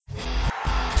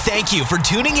Thank you for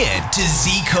tuning in to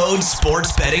Z Code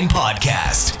Sports Betting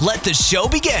Podcast. Let the show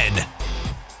begin.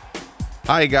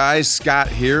 Hi guys, Scott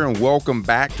here, and welcome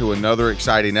back to another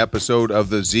exciting episode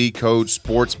of the Z Code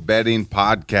Sports Betting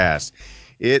Podcast.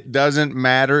 It doesn't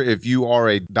matter if you are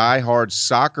a diehard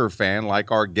soccer fan like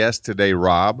our guest today,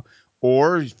 Rob,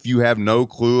 or if you have no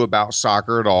clue about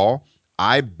soccer at all.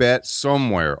 I bet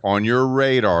somewhere on your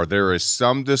radar there is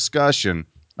some discussion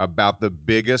about the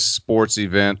biggest sports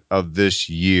event of this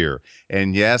year.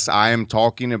 And yes, I am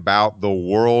talking about the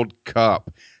World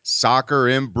Cup, soccer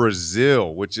in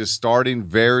Brazil, which is starting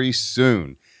very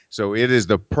soon. So it is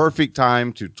the perfect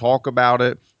time to talk about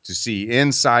it, to see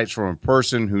insights from a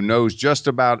person who knows just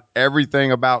about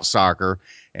everything about soccer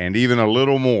and even a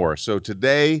little more. So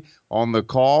today on the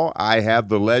call, I have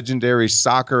the legendary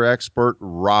soccer expert,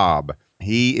 Rob.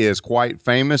 He is quite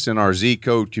famous in our Z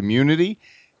Code community,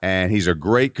 and he's a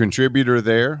great contributor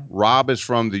there. Rob is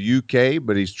from the UK,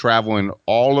 but he's traveling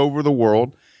all over the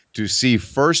world to see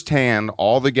firsthand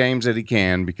all the games that he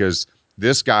can because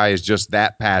this guy is just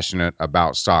that passionate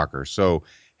about soccer. So,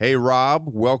 hey, Rob,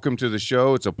 welcome to the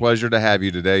show. It's a pleasure to have you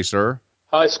today, sir.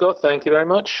 Hi, Scott. Thank you very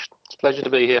much. It's a pleasure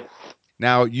to be here.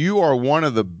 Now, you are one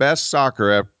of the best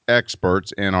soccer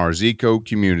experts in our Z Code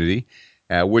community,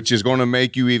 which is going to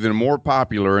make you even more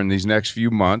popular in these next few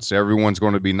months. Everyone's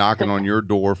going to be knocking on your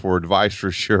door for advice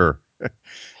for sure.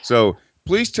 So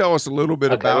please tell us a little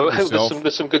bit about yourself.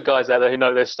 There's some good guys out there who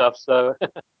know their stuff. So,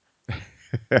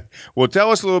 well,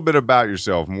 tell us a little bit about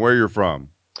yourself and where you're from.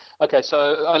 Okay,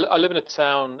 so I live in a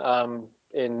town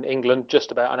in England,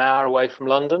 just about an hour away from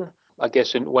London. I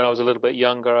guess when I was a little bit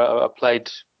younger, I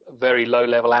played very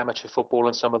low-level amateur football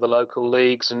in some of the local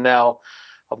leagues, and now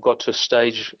I've got to a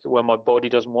stage where my body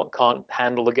can't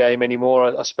handle the game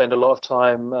anymore. I spend a lot of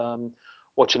time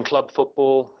watching club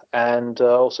football and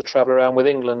also travel around with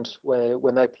England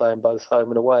when they play in both home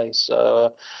and away.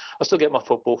 So I still get my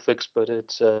football fix, but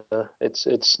it's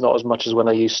not as much as when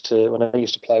I used to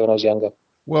play when I was younger.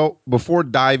 Well, before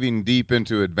diving deep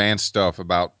into advanced stuff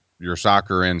about your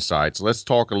soccer insights, let's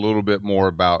talk a little bit more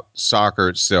about soccer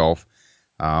itself,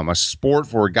 a sport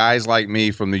for guys like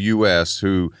me from the U.S.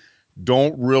 who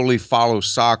don't really follow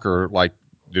soccer like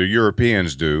the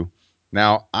Europeans do.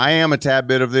 Now, I am a tad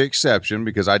bit of the exception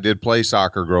because I did play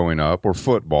soccer growing up, or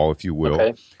football, if you will.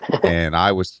 Okay. And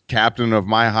I was captain of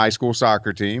my high school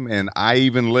soccer team, and I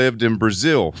even lived in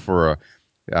Brazil for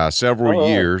several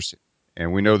years.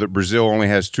 And we know that Brazil only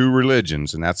has two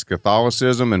religions, and that's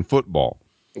Catholicism and football.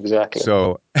 Exactly.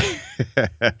 So,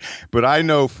 but I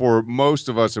know for most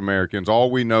of us Americans,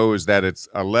 all we know is that it's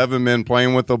 11 men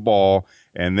playing with the ball,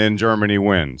 and then Germany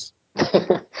wins.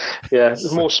 Yeah,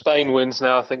 more Spain wins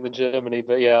now, I think, than Germany.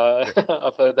 But yeah,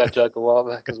 I've heard that joke a while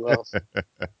back as well.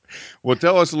 Well,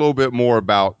 tell us a little bit more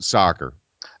about soccer.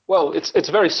 Well, it's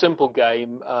a very simple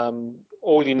game.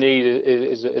 All you need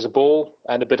is a ball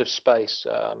and a bit of space,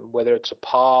 whether it's a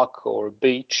park or a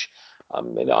beach.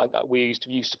 We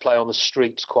used to play on the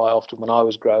streets quite often when I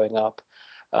was growing up,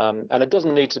 and it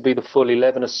doesn't need to be the full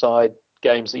 11-a-side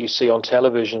games that you see on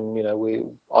television.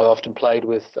 I often played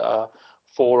with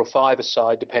 4 or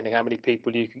 5-a-side, depending how many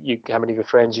people how many of your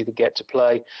friends you could get to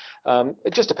play.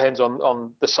 It just depends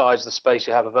on the size of the space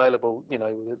you have available.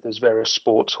 There's various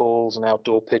sports halls and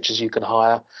outdoor pitches you can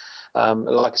hire.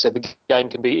 Like I said, the game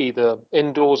can be either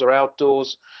indoors or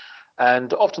outdoors.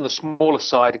 And often the smaller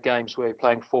side of games where you're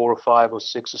playing 4 or 5 or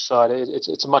 6-a-side,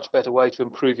 it's a much better way to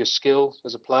improve your skill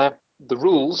as a player. The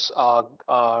rules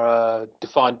are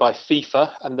defined by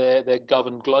FIFA, and they're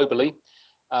governed globally.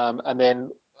 And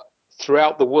then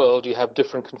throughout the world, you have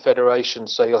different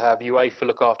confederations. So you'll have UEFA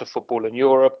look after football in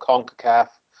Europe, CONCACAF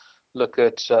look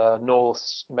at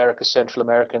North America, Central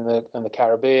America, and the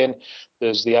Caribbean.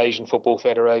 There's the Asian Football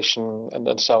Federation,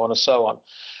 and so on and so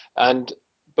on.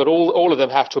 But all of them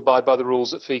have to abide by the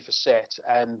rules that FIFA set.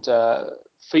 And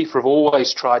FIFA have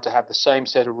always tried to have the same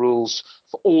set of rules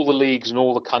for all the leagues and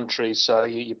all the countries. So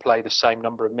you play the same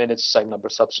number of minutes, same number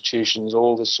of substitutions,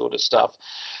 all this sort of stuff.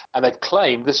 And they've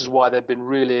claimed this is why they've been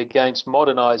really against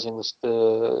modernizing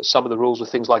some of the rules with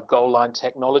things like goal line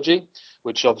technology,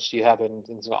 which obviously you have in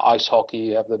things like ice hockey.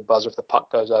 You have the buzzer if the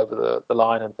puck goes over the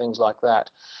line and things like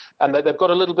that. And they've got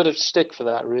a little bit of stick for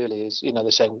that, really.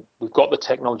 They're saying, we've got the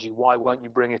technology, why won't you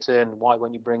bring it in? Why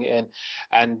won't you bring it in?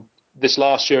 And this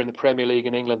last year in the Premier League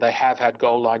in England, they have had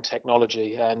goal line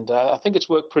technology, and I think it's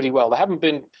worked pretty well. There haven't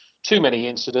been too many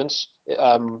incidents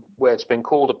where it's been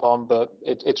called upon, but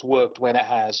it's worked when it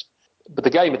has. But the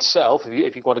game itself,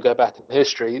 if you want to go back in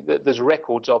history, there's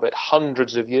records of it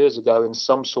hundreds of years ago in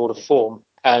some sort of form.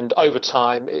 And over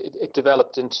time, it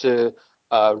developed into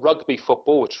rugby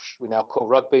football, which we now call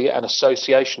rugby, and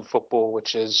association football,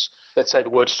 which is, let's say the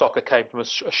word soccer came from a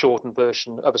shortened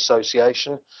version of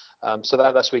association. So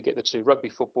that's where we get the two: rugby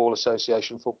football,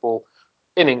 association football.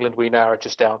 In England, we narrow it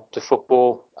just down to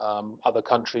football. Other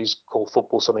countries call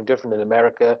football something different. In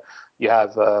America, you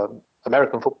have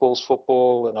American football's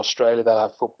football. In Australia, they'll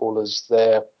have football as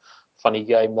their funny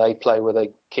game they play where they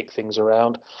kick things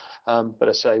around. But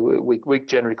I say we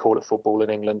generally call it football in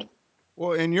England.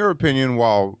 Well, in your opinion,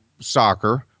 while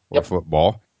soccer or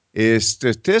football is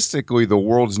statistically the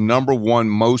world's number one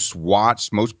most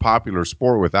watched, most popular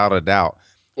sport without a doubt,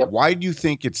 why do you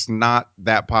think it's not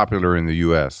that popular in the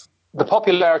U.S.? The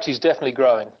popularity is definitely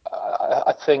growing.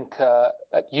 I think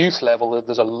at youth level,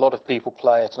 there's a lot of people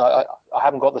play it. And I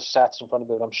haven't got the stats in front of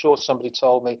me, but I'm sure somebody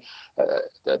told me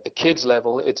at the kids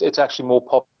level, it's actually more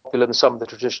popular than some of the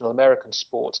traditional American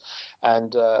sports.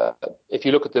 And if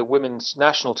you look at the women's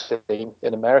national team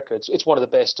in America, it's one of the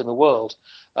best in the world.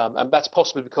 And that's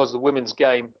possibly because the women's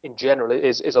game in general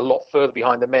is a lot further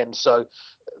behind the men. So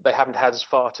they haven't had as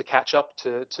far to catch up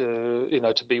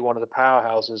to be one of the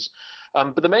powerhouses.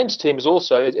 But the men's team is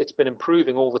also, it's been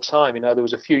improving all the time. There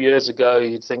was a few years ago,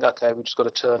 you'd think, okay, we've just got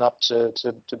to turn up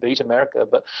to beat America.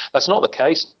 But that's not the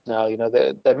case now.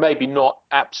 They're maybe not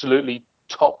absolutely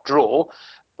top draw,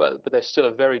 but they're still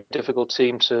a very difficult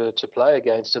team to play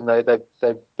against. And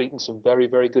they've beaten some very,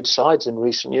 very good sides in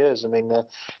recent years.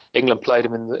 England played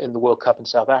them in the World Cup in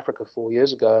South Africa 4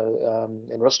 years ago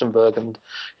in Rustenburg. And,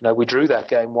 we drew that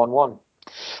game 1-1.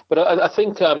 But I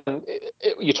think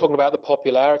you're talking about the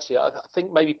popularity. I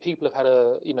think maybe people have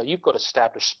had you've got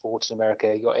established sports in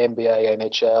America. You've got NBA,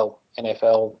 NHL,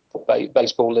 NFL,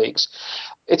 baseball leagues.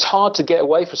 It's hard to get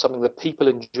away from something that people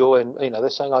enjoy. And, they're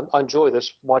saying, I enjoy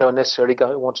this. Why do I necessarily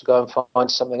want to go and find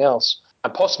something else?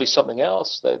 And possibly something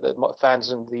else that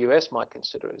fans in the US might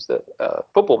consider is that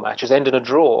football matches end in a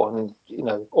draw. And,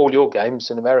 all your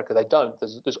games in America, they don't.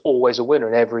 There's always a winner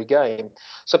in every game.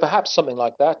 So perhaps something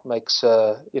like that makes,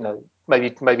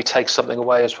 maybe takes something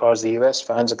away as far as the US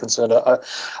fans are concerned.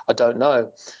 I don't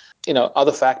know.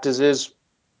 Other factors is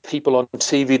people on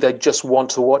TV, they just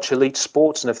want to watch elite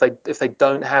sports. And if they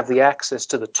don't have the access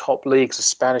to the top leagues, the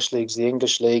Spanish leagues, the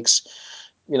English leagues,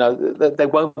 they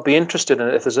won't be interested in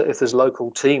it. If there's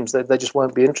local teams, they just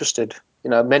won't be interested.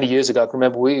 Many years ago, I can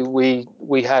remember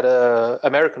we had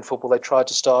American football. They tried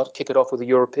to kick it off with a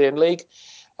European league,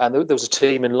 and there was a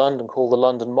team in London called the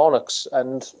London Monarchs,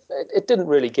 and it didn't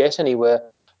really get anywhere.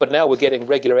 But now we're getting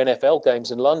regular NFL games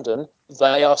in London.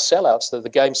 They are sellouts. The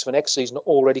games for next season are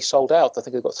already sold out. I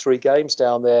think they've got 3 games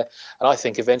down there, and I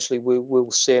think eventually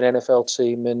we'll see an NFL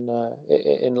team in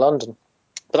London.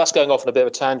 But that's going off on a bit of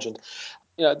a tangent.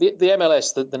 The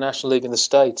MLS, the National League in the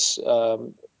States,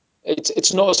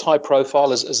 it's not as high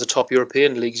profile as the top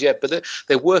European leagues yet, but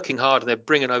they're working hard and they're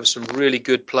bringing over some really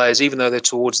good players, even though they're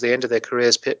towards the end of their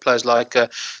careers. Players like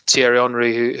Thierry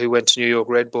Henry, who went to New York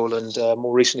Red Bull, and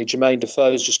more recently Jermaine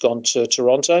Defoe has just gone to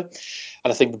Toronto.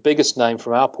 And I think the biggest name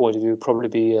from our point of view would probably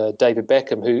be David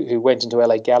Beckham, who went into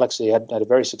LA Galaxy, had a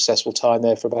very successful time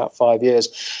there for about 5 years.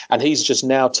 And he's just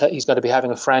now he's going to be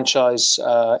having a franchise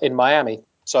in Miami.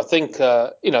 So I think,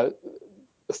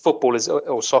 football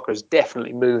or soccer is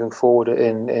definitely moving forward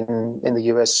in the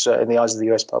US, in the eyes of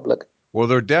the US public. Well,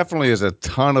 there definitely is a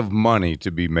ton of money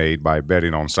to be made by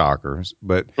betting on soccer,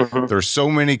 but there's so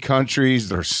many countries,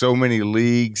 there's so many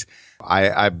leagues.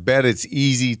 I bet it's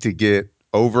easy to get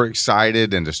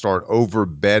overexcited and to start over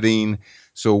betting.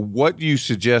 So what do you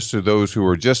suggest to those who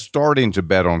are just starting to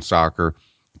bet on soccer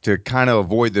to kind of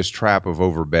avoid this trap of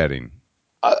over betting?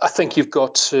 I think you've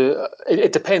got to.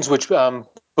 It depends which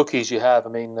bookies you have.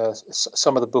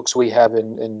 Some of the books we have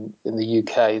in the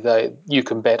UK, you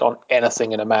can bet on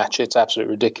anything in a match. It's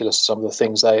absolutely ridiculous. Some of the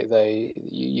things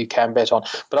you can bet on.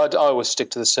 But I always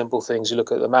stick to the simple things. You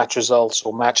look at the match results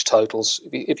or match totals.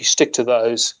 If you stick to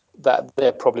those, that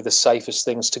they're probably the safest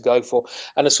things to go for.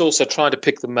 And it's also trying to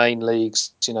pick the main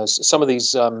leagues. Some of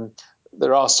these.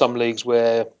 There are some leagues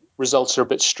where results are a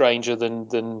bit stranger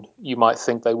than you might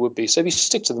think they would be. So if you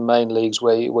stick to the main leagues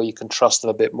where you can trust them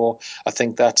a bit more, I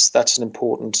think that's an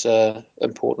important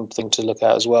thing to look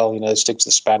at as well. Stick to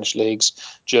the Spanish leagues,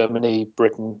 Germany,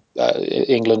 Britain,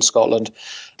 England, Scotland,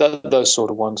 those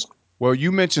sort of ones. Well,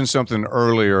 you mentioned something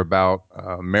earlier about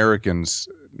Americans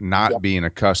not being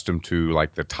accustomed to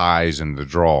like the ties and the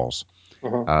draws.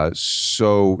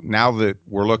 So now that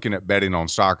we're looking at betting on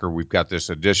soccer, we've got this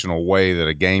additional way that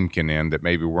a game can end that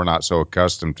maybe we're not so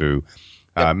accustomed to.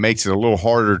 Makes it a little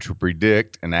harder to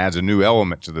predict and adds a new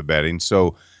element to the betting.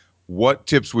 So what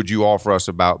tips would you offer us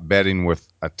about betting with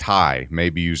a tie,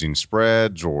 maybe using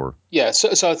spreads or? Yeah, so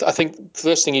I think the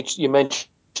first thing you mentioned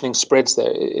mentioning spreads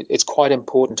there, it's quite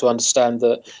important to understand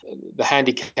that the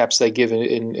handicaps they give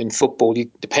in football,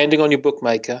 depending on your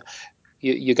bookmaker,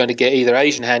 you're going to get either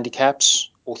Asian handicaps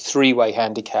or three-way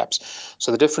handicaps.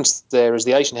 So the difference there is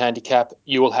the Asian handicap,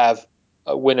 you will have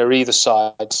a winner either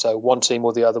side, so one team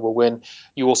or the other will win.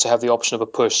 You also have the option of a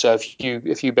push. So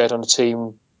if you bet on a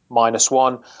team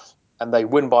 -1 and they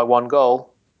win by 1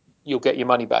 goal, you'll get your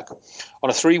money back. On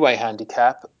a three-way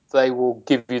handicap, they will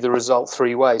give you the result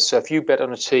three ways. So if you bet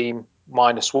on a team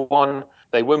 -1,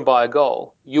 they win by a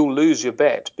goal, you'll lose your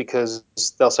bet because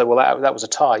they'll say, well, that was a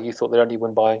tie. You thought they'd only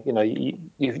win by,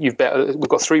 you've bet. We've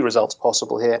got three results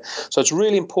possible here. So it's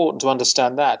really important to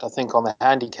understand that, I think, on the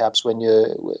handicaps when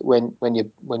you're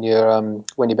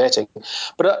betting.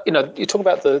 But you talk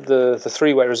about the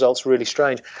three-way results, really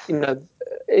strange.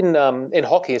 In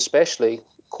hockey especially,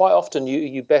 quite often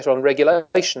you bet on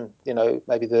regulation.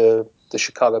 Maybe the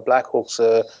Chicago Blackhawks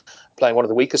are playing one of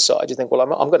the weaker sides. You think, well,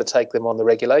 I'm going to take them on the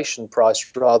regulation price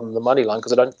rather than the money line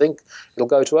because I don't think it'll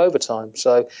go to overtime.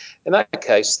 So in that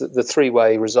case, the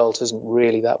three-way result isn't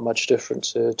really that much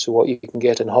different to what you can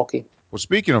get in hockey. Well,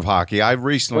 speaking of hockey, I've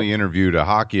recently interviewed a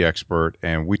hockey expert,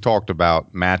 and we talked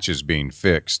about matches being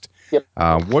fixed. Yep.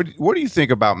 What do you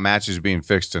think about matches being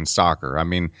fixed in soccer? I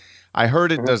mean, I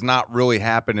heard it does not really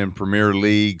happen in Premier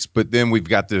Leagues, but then we've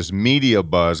got this media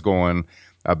buzz going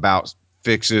about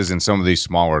fixes in some of these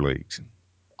smaller leagues.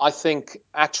 I think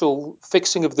actual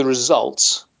fixing of the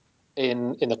results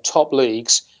in the top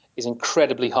leagues is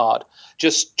incredibly hard.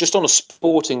 Just on a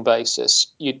sporting basis,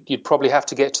 you'd probably have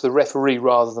to get to the referee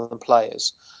rather than the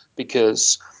players,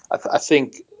 because I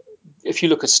think if you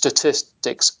look at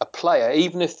statistics, a player,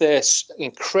 even if they're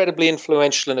incredibly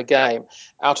influential in a game,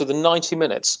 out of the 90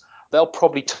 minutes, they'll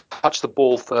probably touch the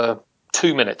ball for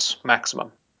 2 minutes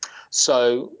maximum.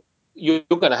 So you're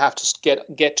going to have to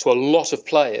get to a lot of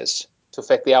players to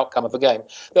affect the outcome of a game.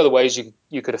 The other ways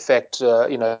you could affect,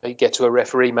 you get to a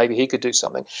referee, maybe he could do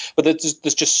something. But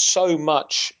there's just so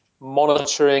much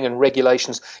monitoring and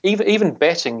regulations. Even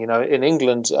betting, in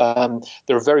England,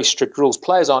 there are very strict rules.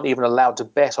 Players aren't even allowed to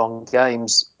bet on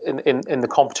games in the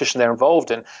competition they're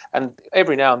involved in. And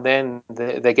every now and then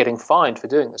they're getting fined for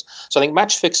doing this. So I think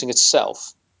match fixing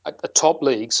itself at top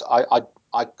leagues,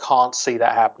 I can't see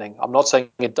that happening. I'm not saying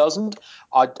it doesn't.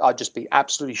 I'd just be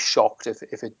absolutely shocked if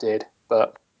it did.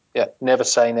 But yeah, never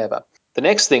say never. The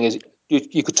next thing is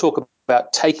you could talk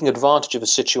about taking advantage of a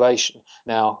situation.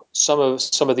 Now, some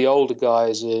of the older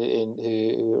guys who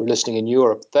are listening in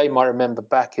Europe, they might remember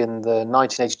back in the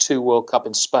 1982 World Cup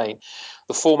in Spain,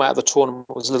 the format of the tournament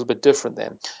was a little bit different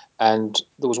then. And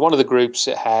there was one of the groups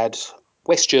that had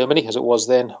West Germany, as it was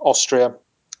then, Austria,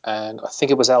 and I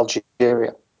think it was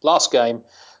Algeria. Last game,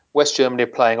 West Germany are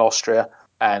playing Austria,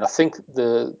 and I think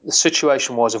the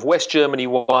situation was if West Germany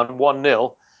won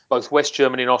 1-0, both West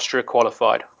Germany and Austria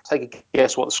qualified. Take a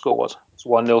guess what the score was. It's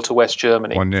 1-0 to West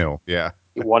Germany. 1-0, yeah.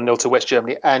 1-0 to West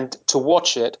Germany. And to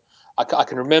watch it, I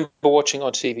can remember watching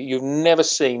on TV, you've never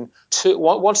seen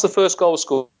once the first goal was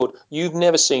scored, you've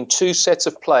never seen two sets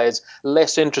of players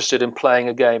less interested in playing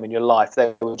a game in your life.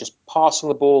 They were just passing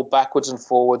the ball backwards and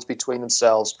forwards between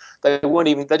themselves. They didn't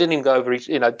even go over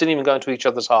didn't even go into each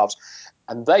other's halves.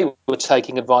 And they were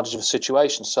taking advantage of a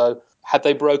situation. So had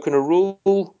they broken a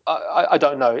rule? I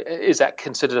don't know. Is that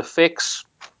considered a fix?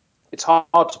 It's hard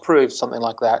to prove something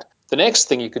like that. The next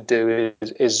thing you could do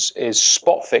is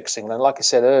spot fixing. And like I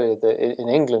said earlier, in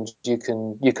England you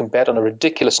can bet on a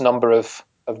ridiculous number of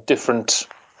different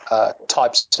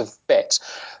types of bets.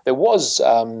 There was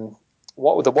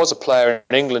a player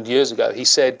in England years ago. He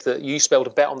said that you used to be able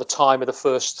to bet on the time of the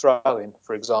first throw-in,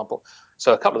 for example.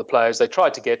 So a couple of the players, they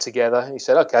tried to get together. And he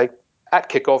said, okay, at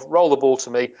kickoff, roll the ball to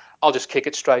me. I'll just kick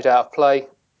it straight out of play.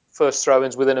 First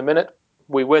throw-ins within a minute.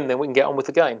 We win, then we can get on with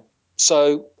the game.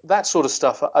 So that sort of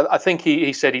stuff, I think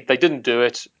he said they didn't do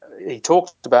it. He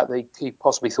talked about he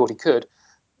possibly thought he could.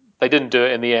 They didn't do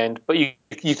it in the end. But you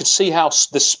can see how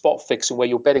this spot fixing, where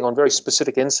you're betting on very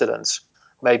specific incidents,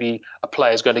 maybe a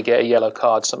player's going to get a yellow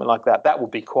card, something like that, that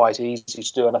would be quite easy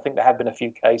to do. And I think there have been a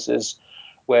few cases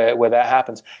where that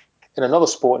happens. In another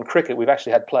sport, in cricket, we've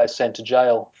actually had players sent to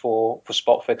jail for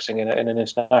spot fixing in an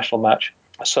international match.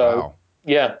 So. Wow.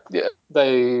 Yeah,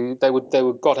 they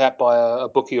were got at by a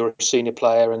bookie or a senior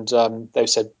player, and they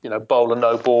said, bowl or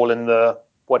no ball in the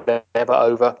whatever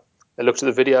over. They looked at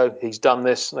the video. He's done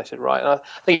this, and they said, right. And I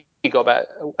think he got about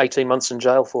 18 months in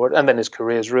jail for it, and then his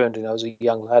career's ruined. As a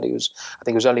young lad, I think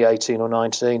he was only 18 or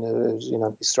 19.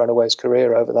 He's thrown away his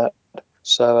career over that.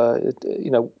 So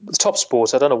the top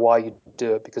sports, I don't know why you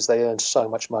do it, because they earn so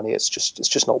much money. It's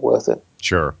just not worth it.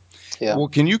 Sure. Yeah. Well,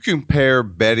 can you compare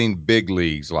betting big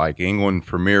leagues like England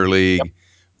Premier League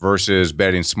versus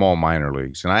betting small minor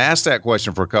leagues? And I asked that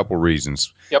question for a couple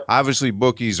reasons. Yep. Obviously,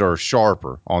 bookies are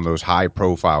sharper on those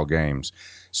high-profile games.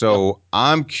 So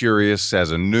I'm curious,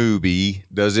 as a newbie,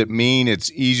 does it mean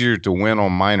it's easier to win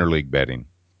on minor league betting?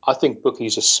 I think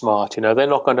bookies are smart. They're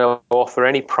not going to offer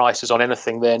any prices on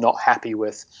anything they're not happy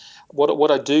with.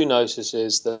 What I do notice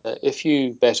is that if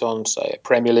you bet on, say, a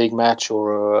Premier League match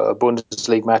or a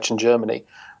Bundesliga match in Germany,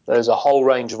 there's a whole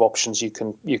range of options you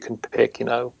can pick.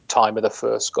 Time of the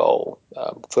first goal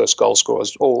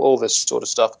scorers, all this sort of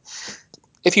stuff.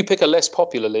 If you pick a less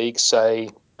popular league, say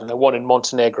one in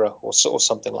Montenegro or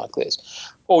something like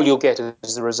this, all you'll get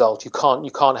is the result. You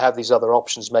can't have these other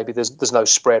options. Maybe there's no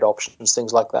spread options,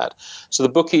 things like that. So the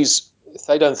bookies, if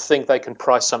they don't think they can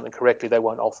price something correctly, they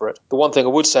won't offer it. The one thing I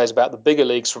would say is about the bigger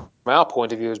leagues, from our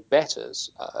point of view as bettors,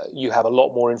 you have a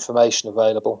lot more information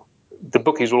available. The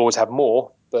bookies will always have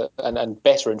more, and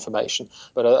better information.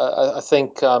 But I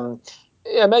think.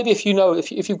 Maybe if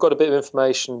you've got a bit of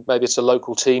information, maybe it's a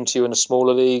local team to you in a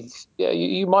smaller league,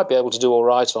 you might be able to do all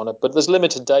right on it. But there's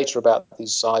limited data about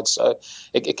these sides, so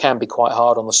it can be quite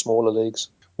hard on the smaller leagues.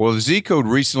 Well, the Z Code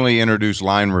recently introduced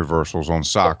line reversals on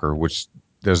soccer, which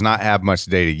does not have much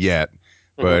data yet,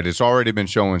 but it's already been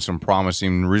showing some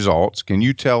promising results. Can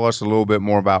you tell us a little bit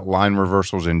more about line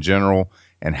reversals in general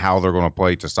and how they're going to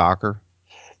play to soccer?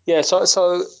 Yeah,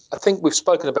 so I think we've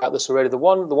spoken about this already. The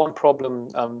one problem,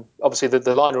 obviously,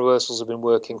 the line reversals have been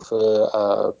working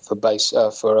for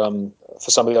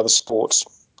some of the other sports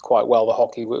quite well. The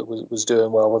hockey was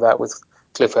doing well with that. With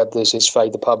Cliff had his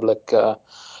Fade the Public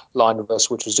line reverse,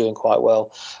 which was doing quite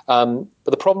well. But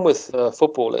the problem with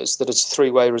football is that it's a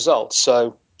three-way result.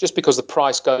 So just because the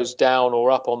price goes down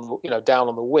or up down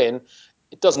on the win,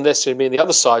 it doesn't necessarily mean the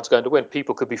other side's going to win.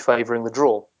 People could be favouring the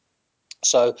draw.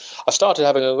 So I started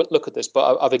having a look at this,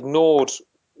 but I've ignored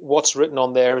what's written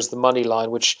on there as the money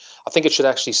line, which I think it should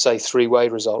actually say three-way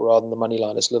result rather than the money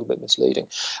line. It's a little bit misleading.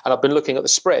 And I've been looking at the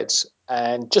spreads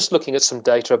and just looking at some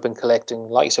data I've been collecting.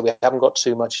 Like you said, we haven't got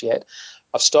too much yet.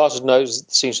 I've started to notice there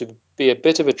seems to be a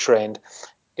bit of a trend.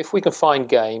 If we can find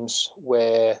games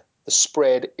where the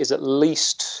spread is at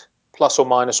least plus or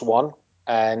minus one,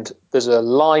 and there's a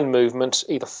line movement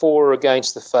either for or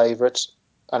against the favourites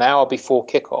an hour before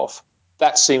kickoff,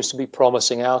 that seems to be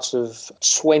promising. Out of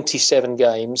 27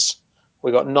 games,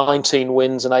 we got 19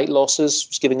 wins and 8 losses,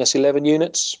 which is giving us 11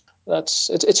 units.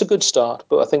 It's a good start,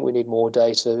 but I think we need more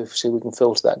data, see if we can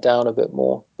filter that down a bit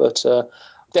more. But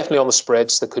definitely on the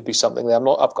spreads, there could be something there.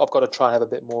 I've got to try and have a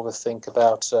bit more of a think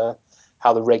about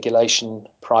how the regulation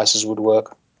prices would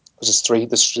work, because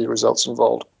there's three results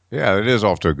involved. Yeah, it is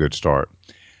off to a good start.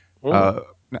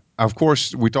 Of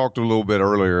course, we talked a little bit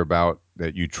earlier about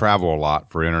that you travel a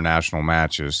lot for international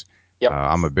matches. Yep.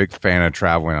 I'm a big fan of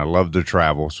traveling. I love to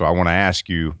travel. So I want to ask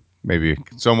you maybe a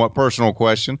somewhat personal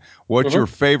question. What's your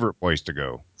favorite place to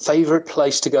go? Favorite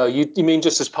place to go? You mean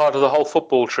just as part of the whole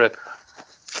football trip?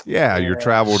 Yeah, your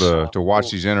travel to watch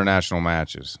these international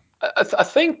matches. I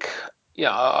think,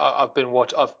 I've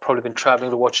probably been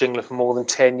traveling to watch England for more than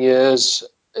 10 years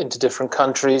into different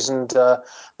countries. And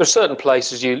there's certain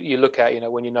places you look at,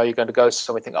 when you're going to go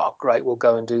somewhere, you think, oh, great, we'll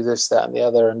go and do this, that, and the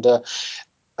other. And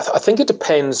I think it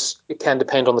depends. It can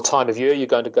depend on the time of year you're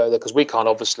going to go there, because we can't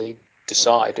obviously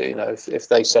decide. If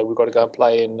they say we've got to go and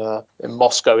play in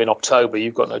Moscow in October,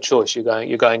 you've got no choice. You're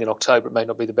going in October. It may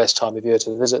not be the best time of year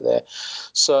to visit there.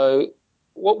 So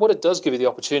what it does give you the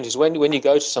opportunity is when you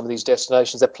go to some of these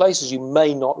destinations, they're places you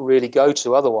may not really go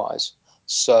to otherwise.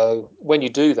 So when you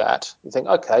do that, you think,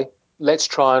 okay, let's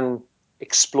try and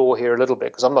explore here a little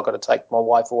bit, because I'm not going to take my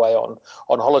wife away on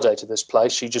holiday to this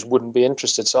place. She just wouldn't be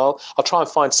interested. So I'll try and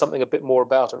find something a bit more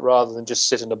about it rather than just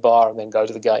sit in a bar and then go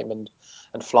to the game and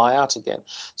fly out again.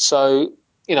 So,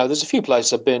 there's a few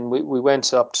places I've been. We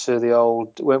went up to the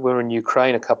old, when we were in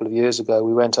Ukraine a couple of years ago,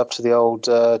 we went up to the old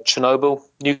Chernobyl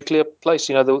nuclear place,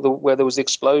 where there was the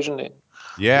explosion in.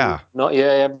 Yeah.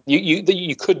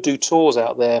 You could do tours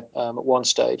out there at one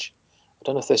stage. I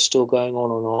don't know if they're still going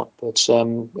on or not, but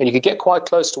and you could get quite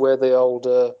close to where the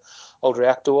old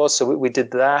reactor was. So we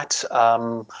did that.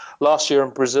 Last year in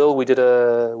Brazil, we did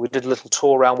a little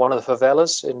tour around one of the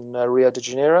favelas in Rio de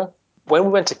Janeiro. When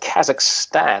we went to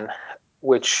Kazakhstan,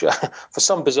 which for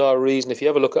some bizarre reason, if you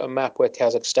ever look at a map where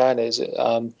Kazakhstan is,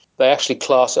 they actually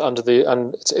class it under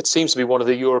and it seems to be one of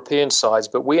the European sides,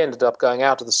 but we ended up going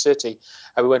out of the city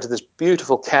and we went to this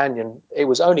beautiful canyon. It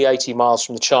was only 80 miles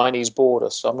from the Chinese border,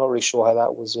 so I'm not really sure how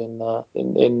that was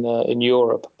in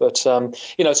Europe. But,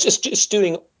 it's just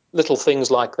doing little things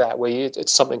like that where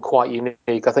it's something quite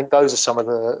unique. I think those are some of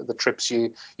the trips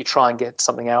you try and get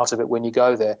something out of it when you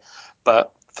go there.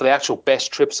 But for the actual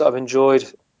best trips that I've enjoyed,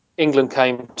 England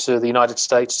came to the United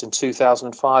States in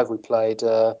 2005. We played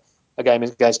a game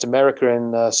against America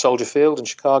in Soldier Field in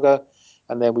Chicago,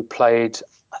 and then we played,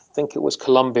 I think it was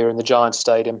Columbia in the Giants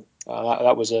Stadium.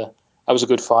 That was a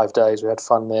good 5 days. We had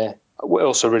fun there. We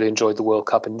also really enjoyed the World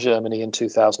Cup in Germany in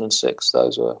 2006.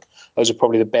 Those are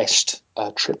probably the best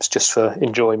trips just for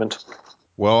enjoyment.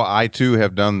 Well, I too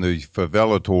have done the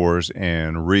favela tours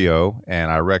in Rio,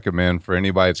 and I recommend for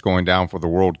anybody that's going down for the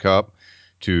World Cup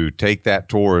to take that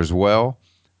tour as well.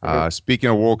 Speaking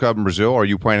of World Cup in Brazil, are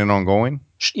you planning on going?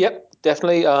 Yep,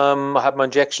 definitely. I had my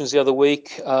injections the other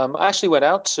week. I actually went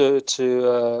out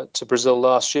to Brazil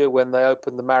last year when they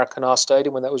opened the Maracanã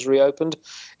Stadium, when that was reopened.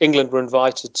 England were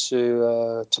invited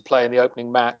to play in the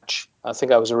opening match. I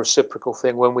think that was a reciprocal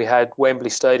thing. When we had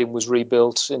Wembley Stadium was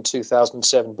rebuilt in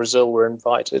 2007, Brazil were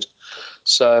invited.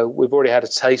 So we've already had a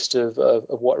taste of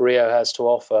what Rio has to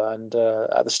offer. And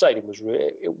the stadium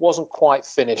it wasn't quite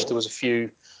finished. There was a few,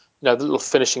 the little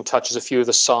finishing touches. A few of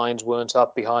the signs weren't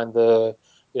up behind the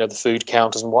food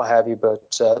counters and what have you,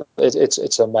 but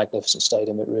it's a magnificent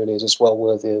stadium. It really is. It's well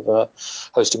worthy of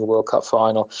hosting a World Cup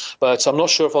final. But I'm not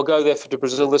sure if I'll go there for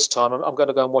Brazil this time. I'm going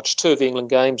to go and watch 2 of the England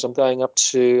games. I'm going up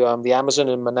to the Amazon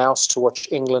in Manaus to watch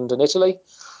England and Italy.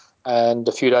 And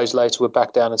a few days later, we're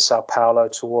back down in Sao Paulo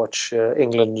to watch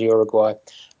England and Uruguay.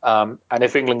 And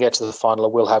if England get to the final, I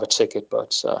will have a ticket,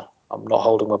 but I'm not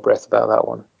holding my breath about that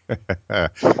one.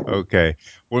 Okay.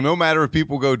 Well, no matter if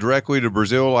people go directly to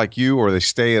Brazil like you or they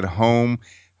stay at home,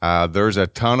 there's a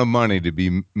ton of money to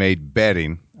be made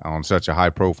betting on such a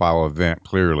high-profile event,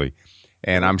 clearly.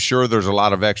 And I'm sure there's a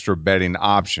lot of extra betting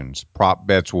options. Prop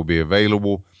bets will be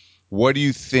available. What do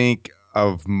you think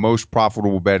of most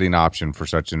profitable betting option for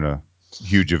such a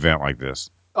huge event like this?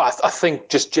 I think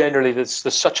just generally there's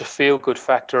such a feel-good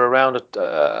factor around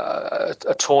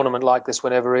a tournament like this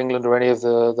whenever England or any of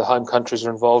the home countries are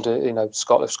involved,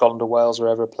 Scotland or Wales or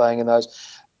whoever are playing in those.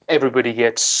 Everybody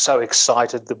gets so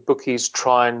excited. The bookies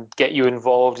try and get you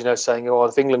involved, saying,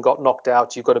 if England got knocked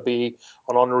out, you've got to be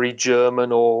an honorary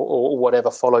German or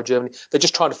whatever, follow Germany. They're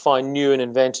just trying to find new and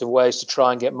inventive ways to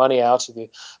try and get money out of you.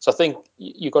 So I think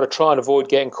you've got to try and avoid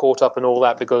getting caught up in all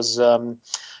that because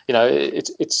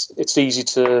it's easy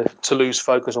to lose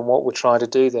focus on what we're trying to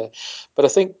do there. But I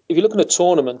think if you're looking at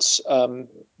tournaments,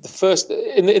 the first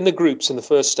in the groups in the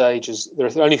first stages, there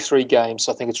are only 3 games.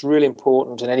 So I think it's really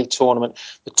important in any tournament.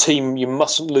 The team, you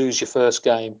mustn't lose your first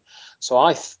game. So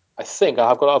I think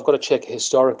I've got to check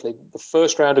historically. The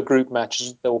first round of group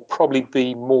matches, there will probably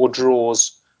be more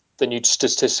draws than you'd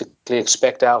statistically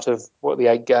expect out of the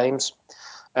 8 games.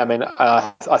 I mean,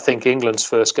 I think England's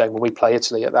first game when we play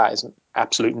Italy at that is an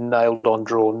absolute nailed-on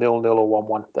draw, 0-0 or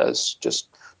 1-1. There's just,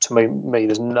 to me,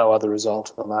 there's no other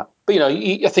result than that. But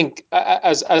I think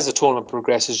as the tournament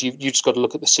progresses, you just got to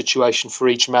look at the situation for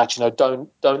each match. Don't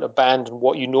abandon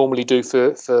what you normally do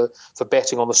for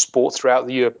betting on the sport throughout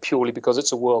the year purely because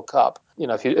it's a World Cup.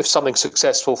 If something's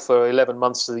successful for 11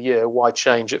 months of the year, why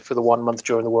change it for the 1 month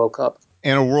during the World Cup?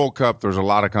 In a World Cup, there's a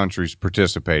lot of countries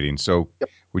participating. So Yep.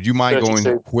 Would you mind 32,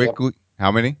 going quickly? Yep. How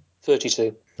many?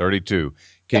 32. 32.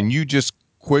 Can you just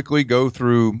quickly go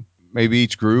through maybe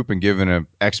each group and give an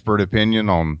expert opinion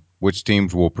on which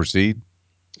teams will proceed?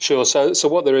 Sure. So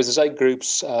what there is 8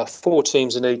 groups, 4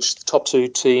 teams in each. The top 2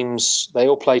 teams, they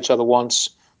all play each other once.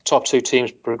 Top 2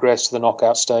 teams progress to the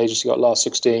knockout stages. You've got last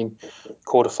 16,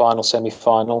 quarterfinal,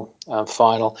 semi-final,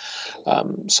 final.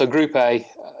 So Group A,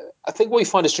 I think what you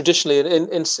find is traditionally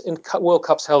in World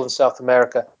Cups held in South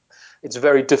America, it's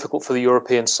very difficult for the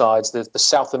European sides. The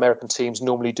South American teams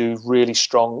normally do really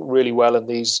strong, really well in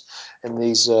these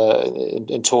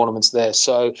tournaments there.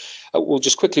 So we'll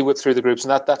just quickly whip through the groups,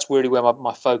 and that's really where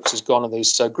my focus has gone on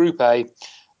these. So Group A,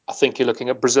 I think you're looking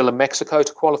at Brazil and Mexico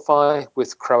to qualify,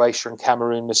 with Croatia and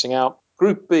Cameroon missing out.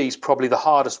 Group B is probably the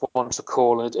hardest one to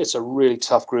call, and it's a really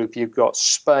tough group. You've got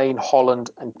Spain, Holland,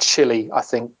 and Chile. I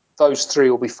think those 3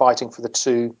 will be fighting for the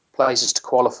 2 places to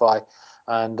qualify.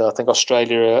 And I think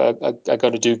Australia are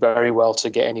going to do very well to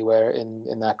get anywhere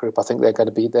in that group. I think they're going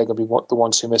to be the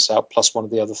ones who miss out, plus one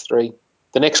of the other 3.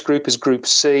 The next group is Group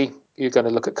C. You're going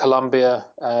to look at Colombia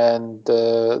and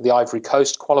the Ivory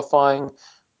Coast qualifying,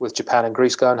 with Japan and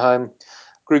Greece going home.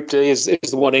 Group D is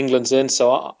the one England's in.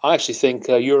 So I actually think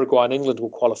Uruguay and England will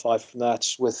qualify from that,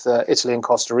 with Italy and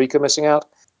Costa Rica missing out.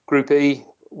 Group E,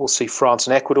 we'll see France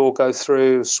and Ecuador go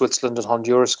through. Switzerland and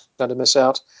Honduras going to miss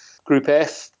out. Group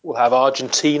F will have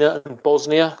Argentina and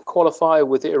Bosnia qualify,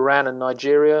 with Iran and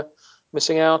Nigeria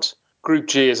missing out. Group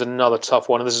G is another tough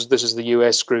one, and this is the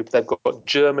US group. They've got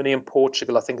Germany and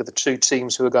Portugal, I think, are the 2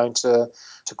 teams who are going to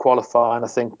qualify, and I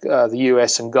think the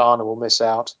US and Ghana will miss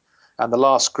out. And the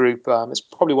last group is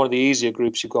probably one of the easier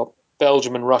groups. You've got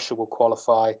Belgium and Russia will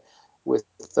qualify, with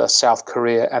South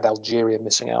Korea and Algeria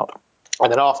missing out.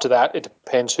 And then after that, it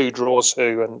depends who draws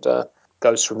who and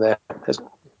goes from there.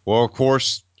 Well, of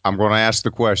course, I'm going to ask the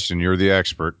question. You're the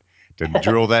expert. To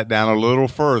drill that down a little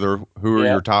further, who are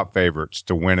your top favorites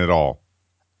to win it all?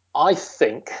 I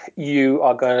think you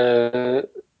are going to.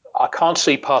 I can't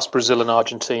see past Brazil and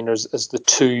Argentina as the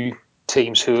two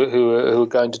teams who are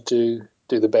going to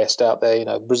do the best out there. You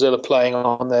know, Brazil are playing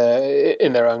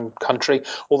in their own country,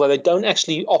 although they don't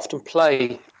actually often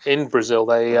play in Brazil.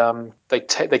 They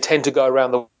tend to go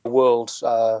around the world.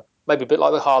 Maybe a bit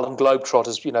like the Harlem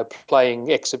Globetrotters, you know, playing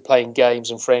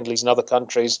games and friendlies in other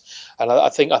countries, and I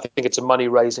think it's a money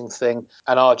raising thing.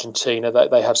 And Argentina,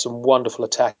 they have some wonderful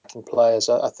attacking players.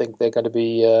 I think they're going to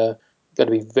be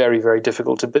very, very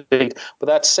difficult to beat. But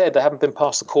that said, they haven't been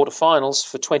past the quarterfinals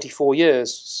for 24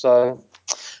 years, so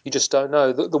you just don't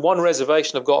know. The one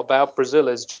reservation I've got about Brazil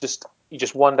is you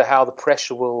just wonder how the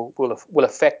pressure will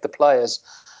affect the players.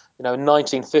 You know, in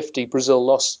 1950, Brazil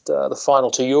lost the final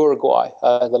to Uruguay.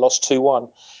 They lost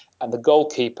 2-1. And the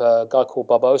goalkeeper, a guy called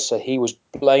Barbosa, he was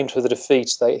blamed for the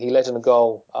defeat. He let in a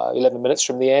goal 11 minutes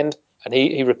from the end. And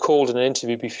he recalled in an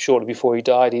interview shortly before he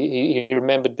died, he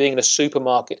remembered being in a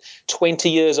supermarket 20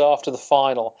 years after the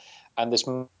final. And this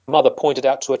mother pointed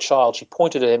out to her child, she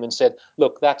pointed at him and said,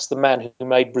 "Look, that's the man who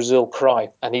made Brazil cry."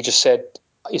 And he said,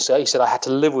 I had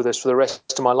to live with this for the rest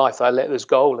of my life. I let this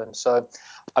goal in. So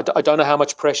I don't know how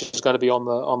much pressure is going to be on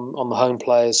the home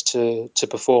players to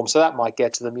perform. So that might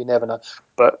get to them. You never know.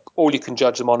 But all you can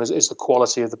judge them on is the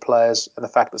quality of the players and the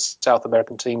fact that South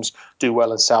American teams do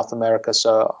well in South America.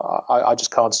 So I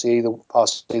just can't see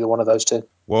past either one of those two.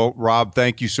 Well, Rob,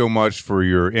 thank you so much for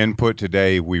your input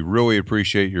today. We really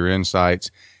appreciate your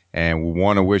insights, and we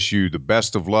want to wish you the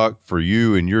best of luck for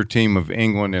you and your team of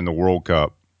England in the World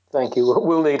Cup. Thank you.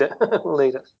 We'll need it. We'll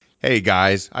need it. Hey,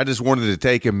 guys, I just wanted to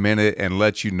take a minute and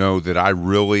let you know that I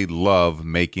really love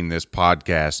making this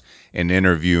podcast and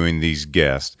interviewing these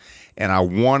guests. And I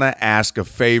want to ask a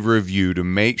favor of you to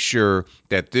make sure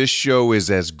that this show is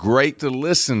as great to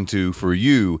listen to for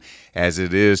you as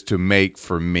it is to make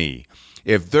for me.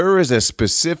 If there is a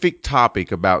specific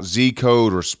topic about Z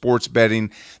Code or sports betting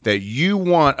that you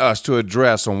want us to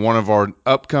address on one of our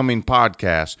upcoming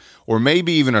podcasts, or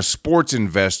maybe even a sports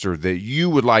investor that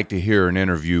you would like to hear an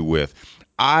interview with,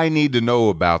 I need to know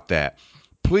about that.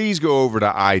 Please go over to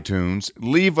iTunes,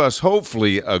 leave us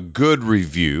hopefully a good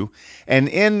review, and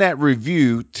in that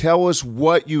review, tell us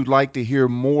what you'd like to hear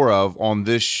more of on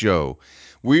this show.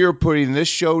 We are putting this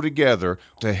show together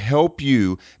to help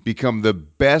you become the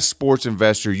best sports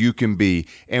investor you can be,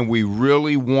 and we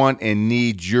really want and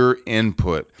need your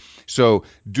input. So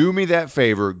do me that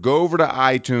favor, go over to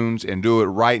iTunes and do it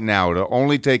right now. It'll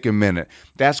only take a minute.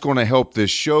 That's going to help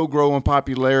this show grow in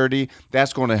popularity.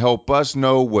 That's going to help us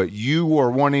know what you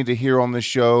are wanting to hear on the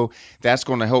show. That's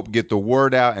going to help get the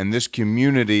word out, and this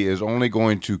community is only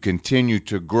going to continue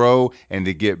to grow and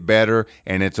to get better,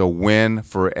 and it's a win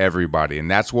for everybody.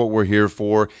 And that's what we're here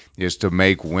for, is to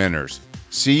make winners.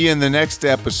 See you in the next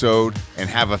episode, and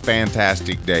have a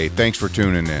fantastic day. Thanks for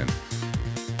tuning in.